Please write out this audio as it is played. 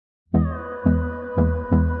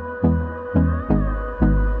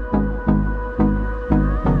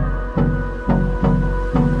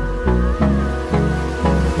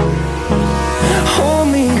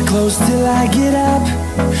close till I get up.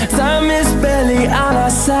 Time is barely on our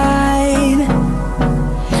side.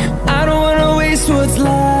 I don't wanna waste what's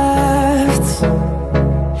left.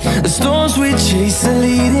 The storms we chase are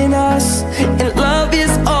leading us, and love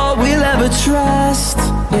is all we'll ever trust.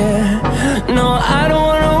 Yeah, no, I don't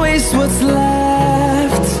wanna waste what's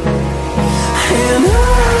left. And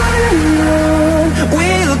on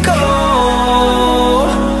we'll go,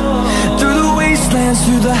 through the wastelands,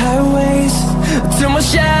 through the highways, till my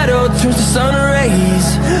shadow turns to sun rays.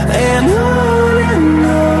 And on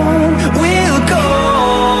we'll go,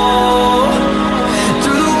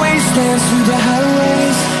 through the wastelands, through the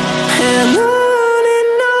highways, and on.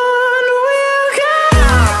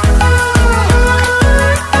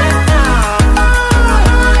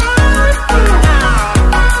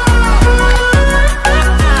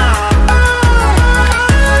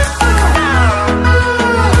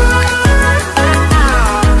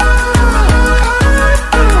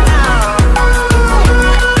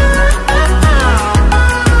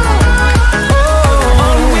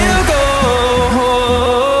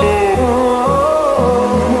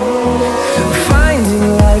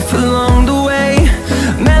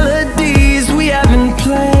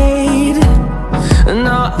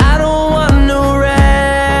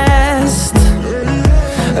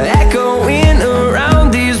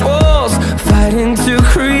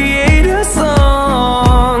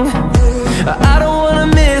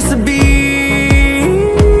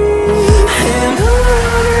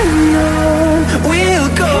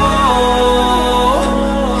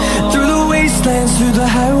 Through the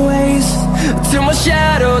highways, till my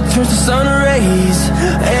shadow turns to sun rays.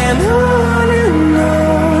 And on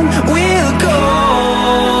we'll go,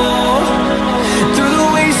 through the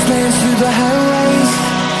wastelands, through the highways,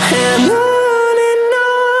 and on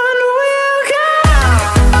we'll go.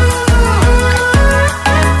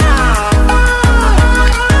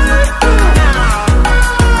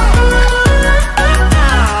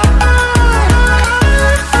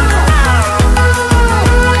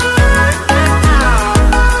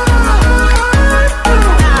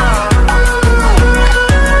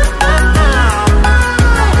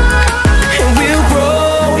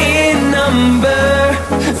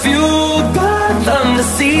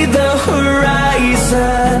 See the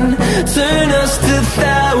horizon, turn us to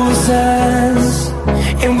thousands,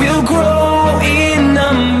 and we'll grow in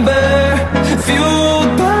number,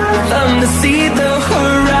 fueled by them. To see the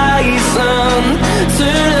horizon,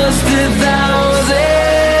 turn us to thousands,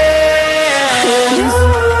 and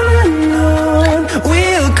on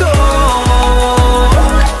we'll go,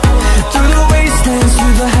 through the wastelands,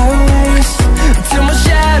 through the highways, till my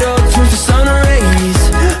shadow turns to sun rays.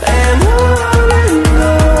 And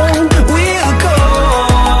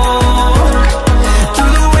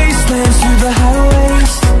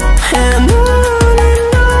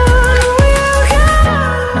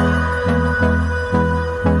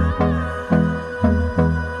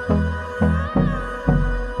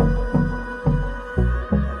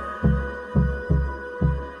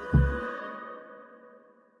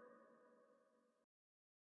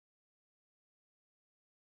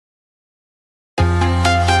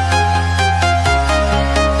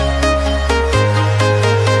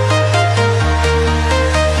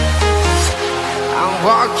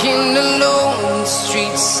walking alone, the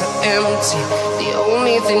streets are empty. The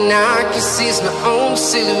only thing I can see is my own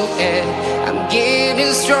silhouette. I'm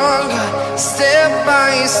getting stronger, step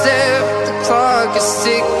by step. The clock is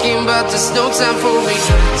ticking, but there's no time for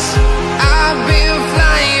regrets. I've been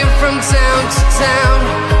flying from town to town,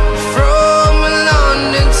 from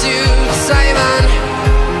London to Taiwan.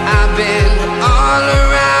 I've been all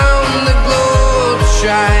around the globe,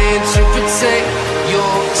 trying to protect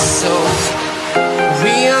your soul.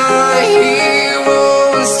 We are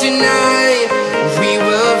heroes tonight. We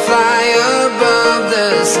will fly above the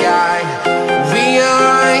sky. We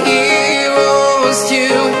are heroes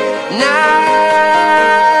tonight.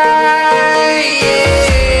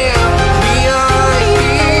 Yeah. We are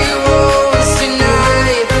heroes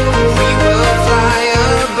tonight. We will fly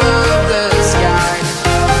above the sky.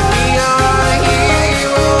 We are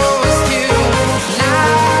heroes tonight.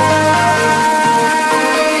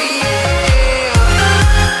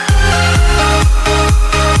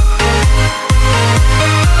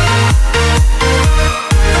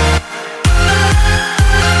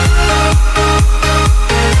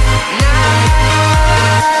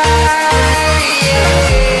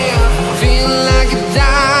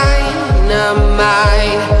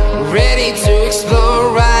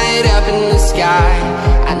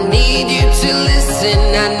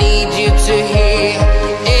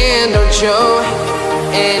 show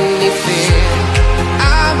any fear.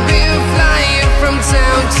 I've been flying from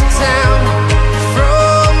town to town.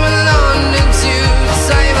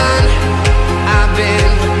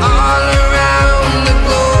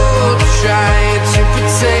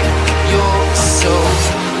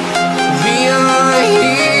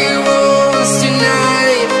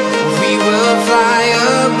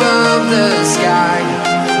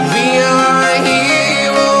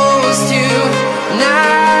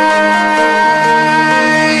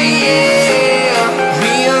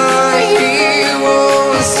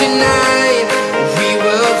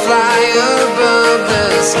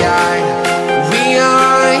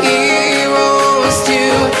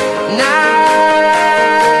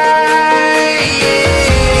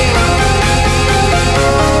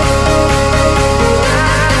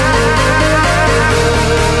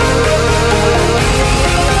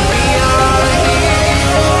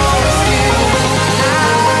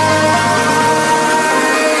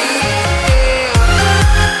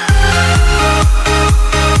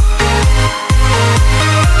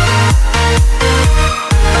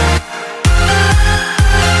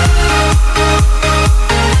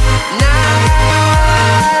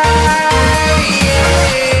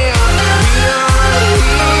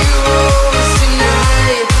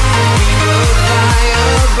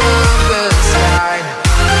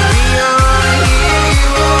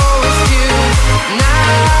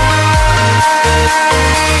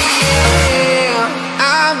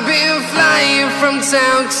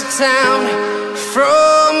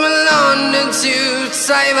 London to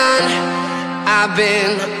Taiwan. I've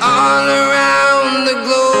been all around the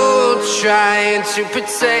globe trying to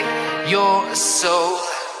protect your soul.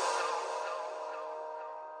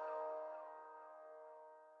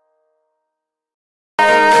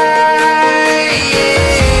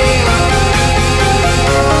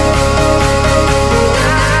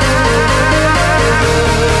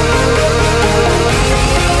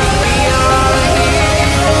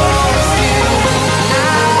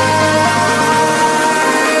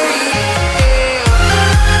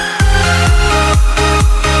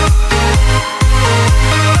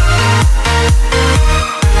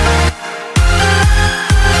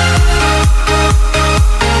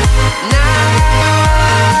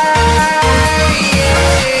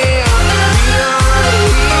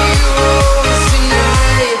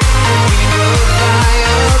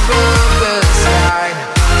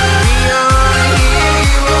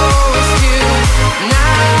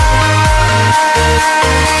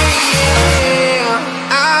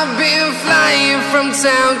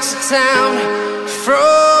 Town to town,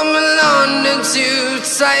 from London to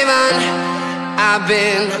Taiwan. I've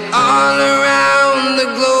been all around the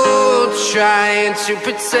globe trying to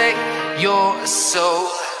protect your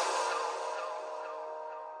soul.